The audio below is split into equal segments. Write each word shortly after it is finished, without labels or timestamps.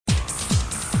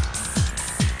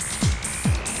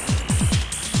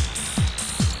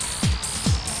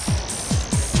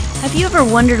Have you ever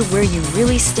wondered where you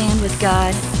really stand with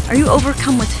God? Are you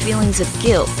overcome with feelings of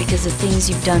guilt because of things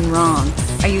you've done wrong?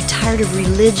 Are you tired of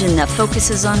religion that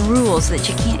focuses on rules that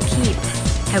you can't keep?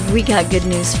 Have we got good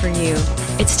news for you?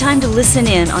 It's time to listen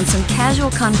in on some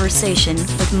casual conversation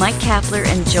with Mike Kapler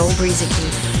and Joel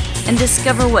Brieseke and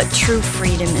discover what true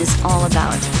freedom is all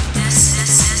about.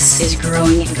 This is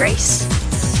Growing in Grace.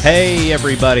 Hey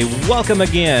everybody, welcome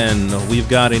again. We've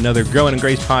got another Growing in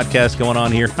Grace podcast going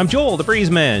on here. I'm Joel, the Breeze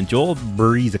Man, Joel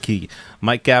Brieseke.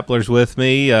 Mike Kapler's with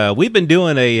me. We've been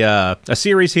doing a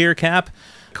series here, Cap,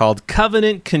 called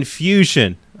Covenant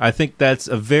Confusion. I think that's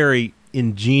a very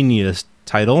ingenious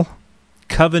title.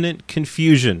 Covenant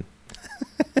Confusion.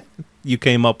 You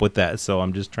came up with that, so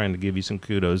I'm just trying to give you some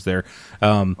kudos there.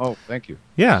 Thank you.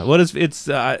 Yeah,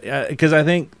 because I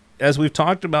think, as we've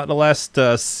talked about the last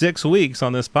 6 weeks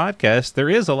on this podcast,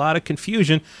 there is a lot of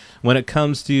confusion when it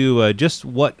comes to just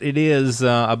what it is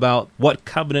about what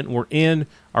covenant we're in.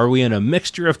 Are we in a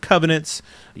mixture of covenants?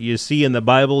 You see in the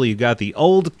Bible, you've got the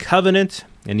Old Covenant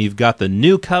and you've got the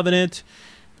New Covenant.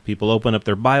 People open up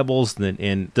their Bibles,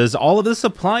 and does all of this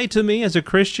apply to me as a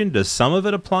Christian? Does some of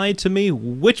it apply to me?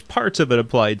 Which parts of it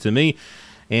apply to me?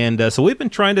 And so we've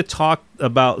been trying to talk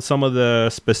about some of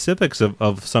the specifics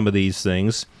of some of these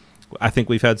things. I think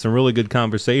we've had some really good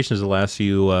conversations the last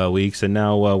few weeks, and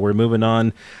now we're moving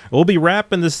on. We'll be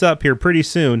wrapping this up here pretty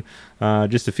soon.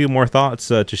 Just a few more thoughts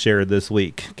to share this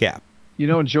week. Cap. You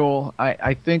know, Joel,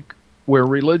 I think where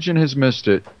religion has missed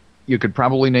it, you could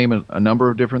probably name a number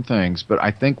of different things, but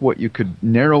I think what you could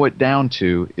narrow it down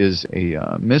to is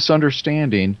a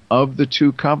misunderstanding of the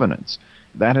two covenants.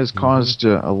 That has caused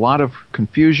a lot of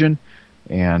confusion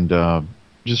and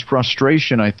just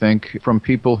frustration, I think, from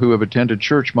people who have attended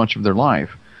church much of their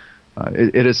life.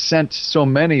 It has sent so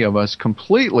many of us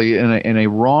completely in a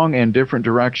wrong and different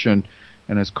direction,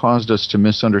 and has caused us to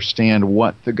misunderstand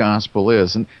what the gospel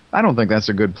is. And I don't think that's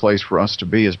a good place for us to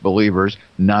be as believers,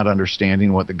 not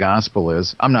understanding what the gospel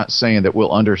is. I'm not saying that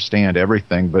we'll understand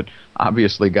everything, but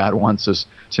obviously God wants us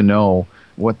to know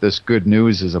what this good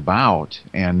news is about.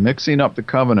 And mixing up the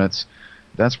covenants,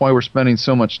 that's why we're spending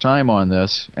so much time on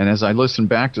this. And as I listen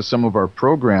back to some of our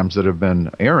programs that have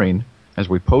been airing, as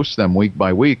we post them week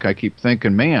by week, I keep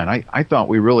thinking, man, I thought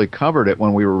we really covered it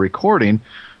when we were recording.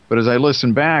 But as I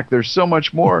listen back, there's so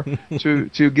much more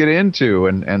to get into.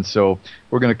 And so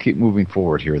we're going to keep moving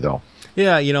forward here, though.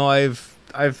 Yeah, you know,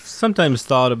 I've sometimes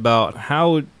thought about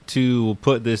how to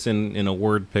put this in a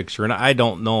word picture. And I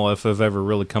don't know if I've ever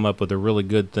really come up with a really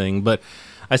good thing. But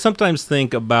I sometimes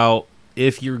think about,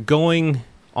 if you're going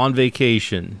on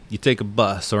vacation, you take a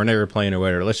bus or an airplane or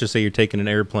whatever. Let's just say you're taking an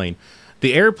airplane.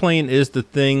 The airplane is the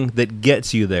thing that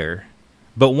gets you there.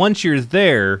 But once you're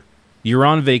there, you're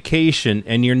on vacation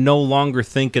and you're no longer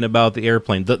thinking about the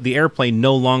airplane. The airplane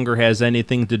no longer has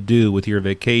anything to do with your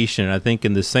vacation. I think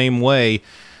in the same way,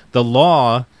 the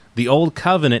law, the Old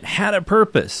Covenant, had a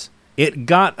purpose. It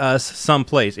got us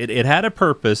someplace. It had a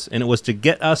purpose, and it was to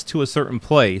get us to a certain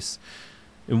place.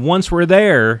 And once we're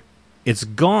there, it's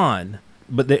gone,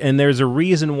 and there's a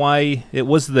reason why it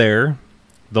was there.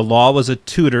 The law was a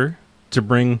tutor to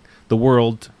bring the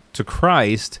world to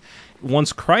Christ.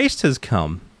 Once Christ has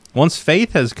come, once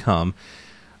faith has come,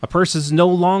 a person's no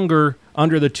longer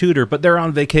under the tutor, but they're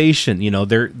on vacation. You know,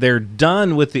 they're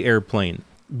done with the airplane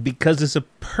because it's a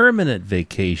permanent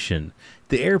vacation.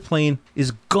 The airplane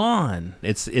is gone.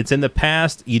 It's in the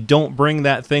past. You don't bring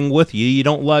that thing with you. You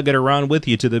don't lug it around with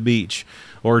you to the beach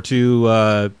or to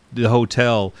the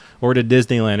hotel or to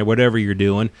Disneyland or whatever you're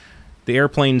doing. The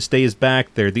airplane stays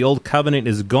back there. The Old Covenant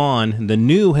is gone. The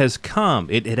new has come.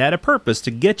 It had a purpose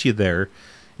to get you there,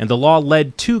 and the law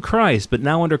led to Christ. But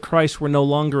now under Christ, we're no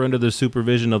longer under the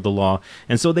supervision of the law,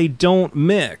 and so they don't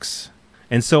mix.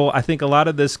 And so I think a lot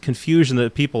of this confusion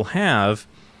that people have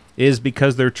is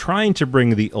because they're trying to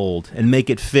bring the old and make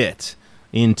it fit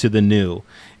into the new.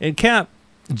 And Cap,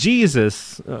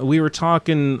 Jesus, we were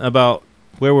talking about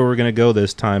where we were going to go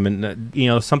this time,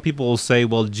 and some people will say,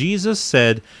 well, Jesus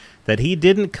said that he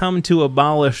didn't come to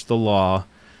abolish the law,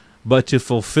 but to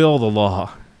fulfill the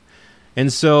law.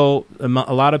 And so a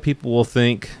lot of people will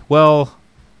think, well,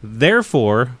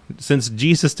 therefore, since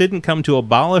Jesus didn't come to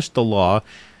abolish the law,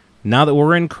 now that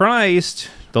we're in Christ,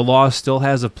 the law still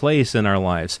has a place in our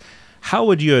lives. How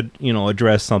would you,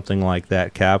 address something like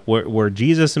that, Cap, where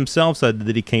Jesus himself said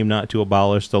that he came not to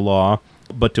abolish the law,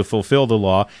 but to fulfill the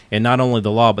law, and not only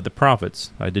the law, but the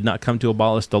prophets? I did not come to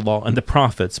abolish the law and the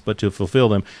prophets, but to fulfill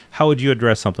them. How would you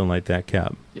address something like that,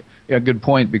 Cap? Yeah, good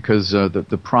point, because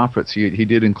the prophets, he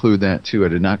did include that too. I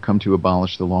did not come to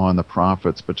abolish the law and the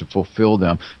prophets, but to fulfill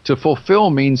them. To fulfill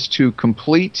means to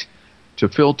complete, to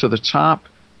fill to the top,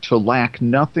 to lack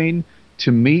nothing,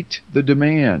 to meet the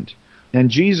demand. And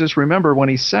Jesus, remember, when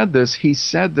he said this,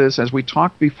 as we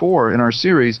talked before in our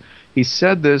series, he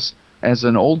said this as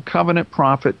an old covenant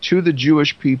prophet to the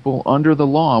Jewish people under the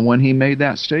law when he made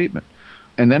that statement.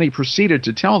 And then he proceeded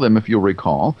to tell them, if you'll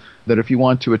recall, that if you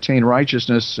want to attain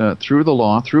righteousness through the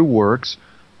law, through works,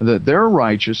 that their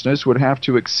righteousness would have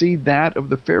to exceed that of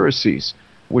the Pharisees,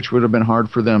 which would have been hard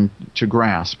for them to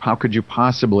grasp. How could you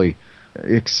possibly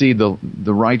exceed the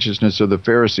righteousness of the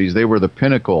Pharisees? They were the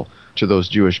pinnacle to those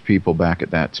Jewish people back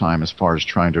at that time as far as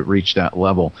trying to reach that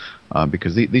level,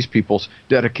 because these people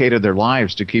dedicated their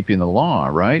lives to keeping the law,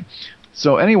 right?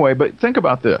 So anyway, but think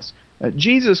about this.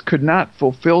 Jesus could not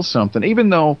fulfill something,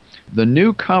 even though the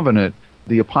new covenant,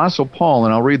 the Apostle Paul,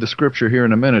 and I'll read the scripture here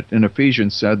in a minute, in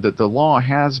Ephesians, said that the law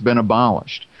has been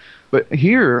abolished. But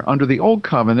here, under the old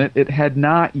covenant, it had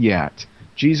not yet.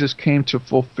 Jesus came to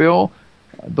fulfill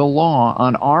the law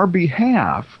on our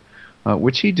behalf,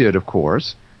 which he did, of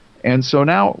course. And so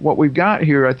now what we've got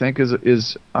here, I think,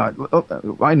 is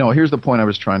I know, here's the point I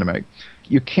was trying to make.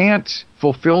 You can't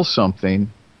fulfill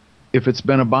something if it's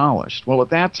been abolished. Well,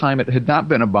 at that time, it had not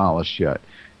been abolished yet.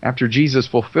 After Jesus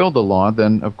fulfilled the law,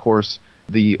 then, of course,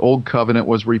 the old covenant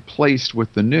was replaced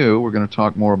with the new. We're going to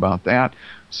talk more about that.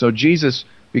 So Jesus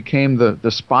became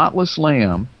the spotless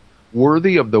lamb,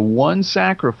 worthy of the one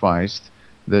sacrifice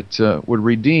that would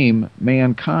redeem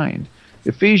mankind.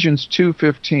 Ephesians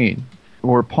 2:15,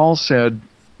 where Paul said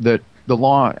that the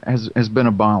law has been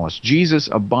abolished. Jesus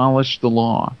abolished the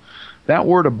law. That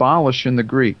word abolish in the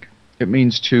Greek, it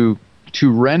means to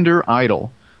render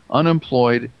idle,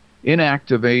 unemployed,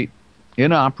 inactivate,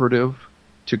 inoperative,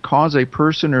 to cause a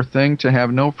person or thing to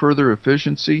have no further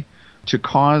efficiency, to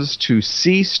cause to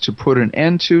cease, to put an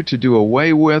end to do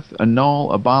away with,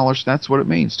 annul, abolish. That's what it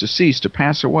means, to cease, to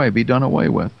pass away, be done away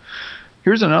with.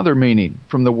 Here's another meaning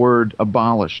from the word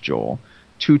abolish, Joel: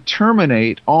 to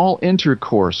terminate all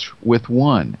intercourse with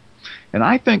one. And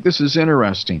I think this is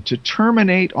interesting, to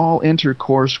terminate all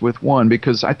intercourse with one,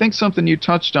 because I think something you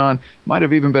touched on, might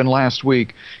have even been last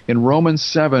week, in Romans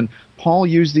 7, Paul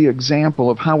used the example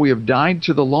of how we have died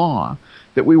to the law,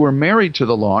 that we were married to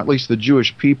the law. At least the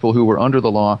Jewish people who were under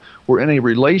the law were in a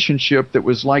relationship that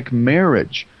was like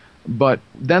marriage. But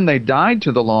then they died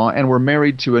to the law and were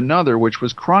married to another, which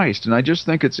was Christ. And I just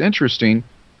think it's interesting,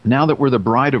 now that we're the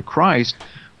bride of Christ,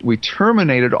 we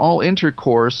terminated all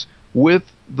intercourse with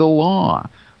the law.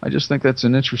 I just think that's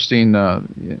an interesting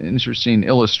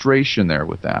illustration there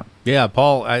with that. Yeah,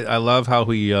 Paul, I love how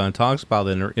he talks about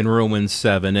it in Romans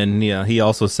 7, and he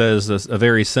also says a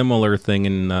very similar thing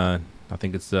in, I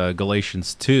think it's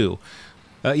Galatians 2.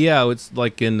 It's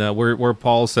like in where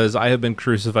Paul says, I have been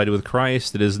crucified with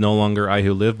Christ. It is no longer I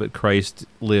who live, but Christ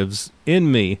lives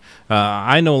in me.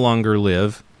 I no longer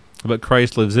live, but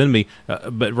Christ lives in me.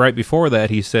 But right before that,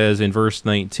 he says in verse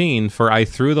 19, for I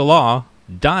through the law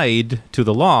died to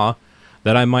the law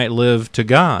that I might live to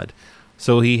God.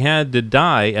 So he had to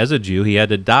die, as a Jew, he had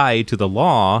to die to the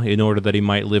law in order that he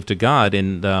might live to God.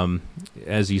 And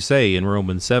as you say in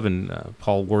Romans 7,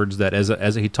 Paul words that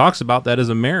as he talks about that as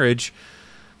a marriage.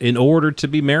 In order to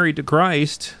be married to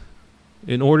Christ,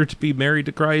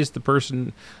 the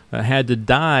person had to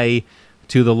die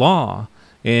to the law,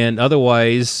 and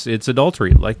otherwise it's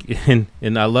adultery.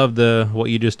 And I love what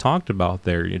you just talked about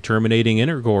there, terminating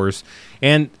intercourse.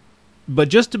 But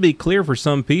just to be clear for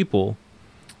some people,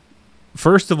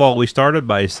 first of all, we started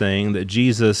by saying that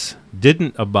Jesus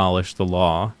didn't abolish the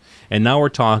law, and now we're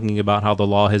talking about how the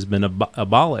law has been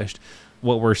abolished.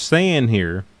 What we're saying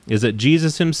here is that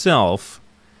Jesus himself,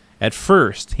 at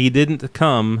first, he didn't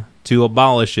come to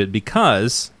abolish it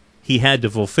because he had to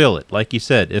fulfill it. Like you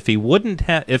said, if he wouldn't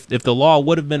have, if the law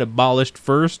would have been abolished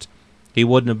first, he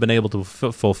wouldn't have been able to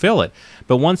fulfill it.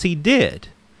 But once he did,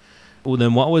 well,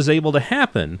 then what was able to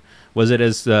happen was that,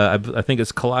 as I think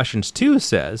it's Colossians 2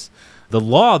 says, the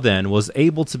law then was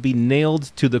able to be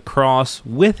nailed to the cross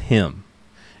with him.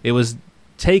 It was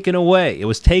taken away. It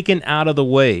was taken out of the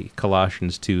way,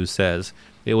 Colossians 2 says.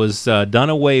 It was done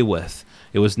away with.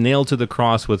 It was nailed to the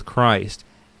cross with Christ.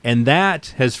 And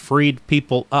that has freed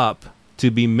people up to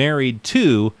be married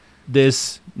to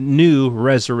this new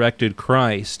resurrected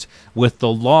Christ, with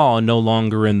the law no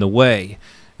longer in the way.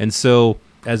 And so,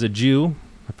 as a Jew,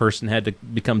 a person had to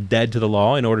become dead to the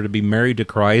law in order to be married to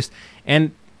Christ.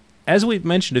 And as we've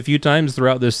mentioned a few times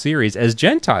throughout this series, as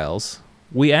Gentiles,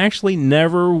 we actually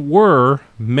never were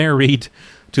married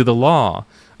to the law.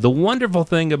 The wonderful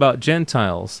thing about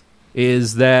Gentiles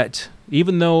is that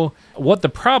even though what the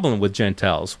problem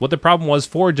was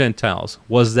for Gentiles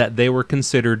was that they were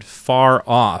considered far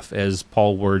off, as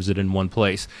Paul words it in one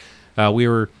place. We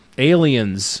were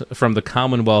aliens from the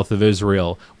Commonwealth of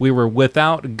Israel. We were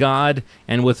without God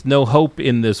and with no hope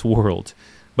in this world.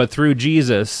 But through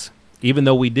Jesus, even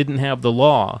though we didn't have the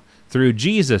law, through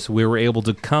Jesus we were able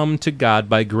to come to God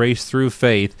by grace through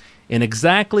faith in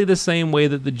exactly the same way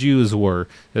that the Jews were.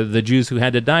 The Jews who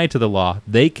had to die to the law,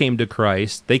 they came to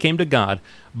Christ, they came to God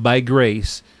by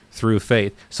grace through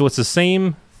faith. So it's the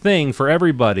same thing for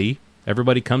everybody.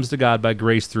 Everybody comes to God by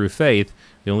grace through faith.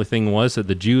 The only thing was that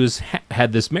the Jews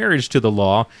had this marriage to the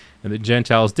law, and the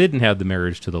Gentiles didn't have the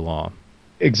marriage to the law.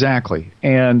 Exactly.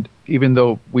 And even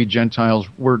though we Gentiles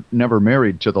were never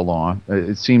married to the law,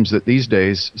 it seems that these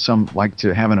days some like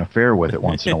to have an affair with it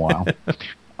once in a while.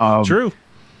 True.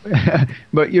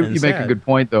 But you make a good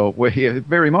point, though,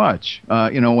 very much.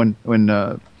 When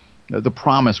the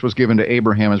promise was given to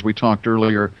Abraham, as we talked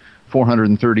earlier,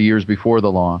 430 years before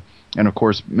the law, and of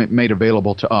course made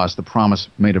available to us, the promise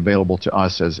made available to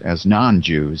us as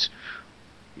non-Jews,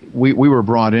 we were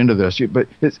brought into this. But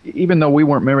even though we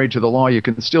weren't married to the law, you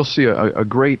can still see a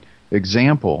great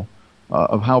example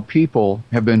of how people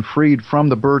have been freed from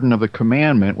the burden of the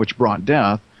commandment, which brought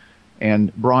death,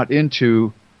 and brought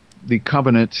into the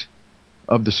covenant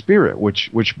of the Spirit,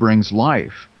 which brings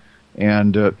life.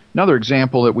 And another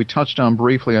example that we touched on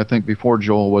briefly, I think, before,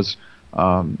 Joel, was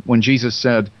when Jesus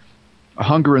said,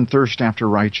 hunger and thirst after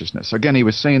righteousness. Again, he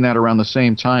was saying that around the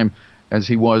same time as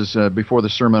he was before the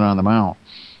Sermon on the Mount,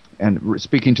 and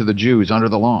speaking to the Jews under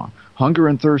the law. Hunger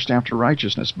and thirst after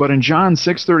righteousness. But in John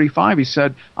 6:35, he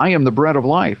said, I am the bread of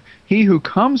life. He who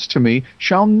comes to me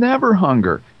shall never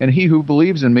hunger, and he who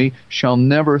believes in me shall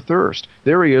never thirst.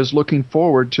 There he is, looking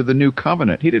forward to the new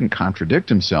covenant. He didn't contradict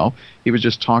himself. He was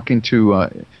just talking to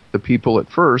the people at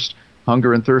first,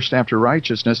 hunger and thirst after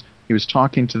righteousness. He was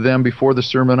talking to them before the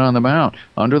Sermon on the Mount,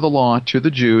 under the law, to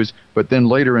the Jews. But then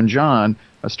later in John,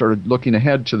 I started looking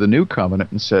ahead to the new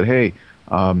covenant and said, hey,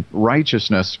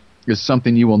 righteousness is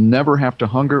something you will never have to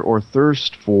hunger or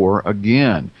thirst for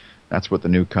again. That's what the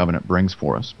new covenant brings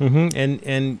for us. Mm-hmm.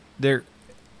 And there,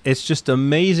 it's just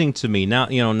amazing to me now.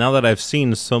 Now that I've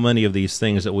seen so many of these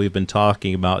things that we've been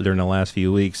talking about during the last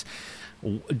few weeks,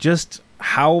 just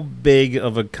how big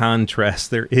of a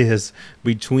contrast there is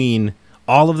between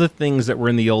all of the things that were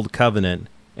in the old covenant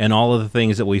and all of the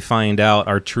things that we find out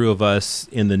are true of us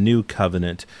in the new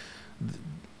covenant.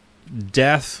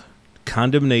 Death,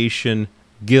 condemnation,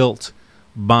 guilt,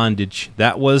 bondage.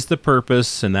 That was the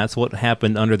purpose, and that's what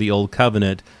happened under the old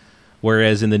covenant.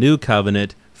 Whereas in the new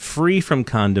covenant, free from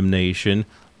condemnation,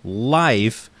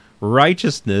 life,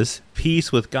 righteousness,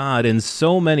 peace with God, and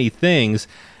so many things.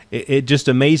 It just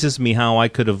amazes me how I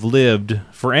could have lived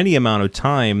for any amount of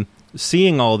time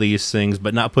seeing all these things,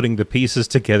 but not putting the pieces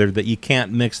together, that you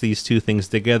can't mix these two things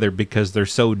together because they're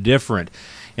so different.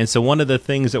 And so one of the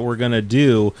things that we're going to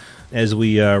do as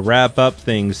we wrap up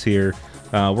things here,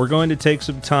 we're going to take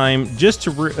some time just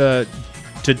to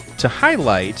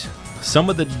highlight some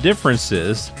of the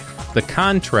differences, the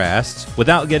contrasts,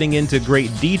 without getting into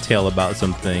great detail about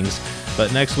some things.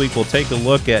 But next week we'll take a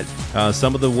look at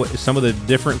some of the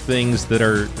different things that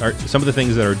are some of the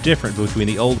things that are different between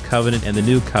the old covenant and the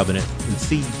new covenant, and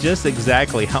see just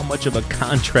exactly how much of a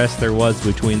contrast there was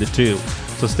between the two.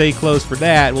 So stay close for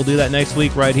that. We'll do that next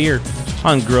week right here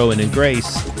on Growing in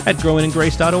Grace at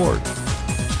growingingrace.org.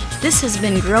 This has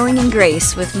been Growing in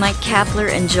Grace with Mike Kapler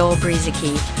and Joel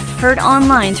Brieseke, heard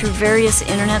online through various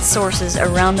internet sources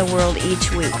around the world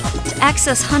each week. To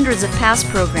access hundreds of past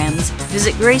programs,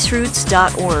 visit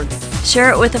graceroots.org.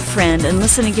 Share it with a friend and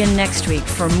listen again next week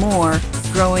for more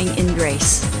Growing in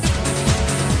Grace.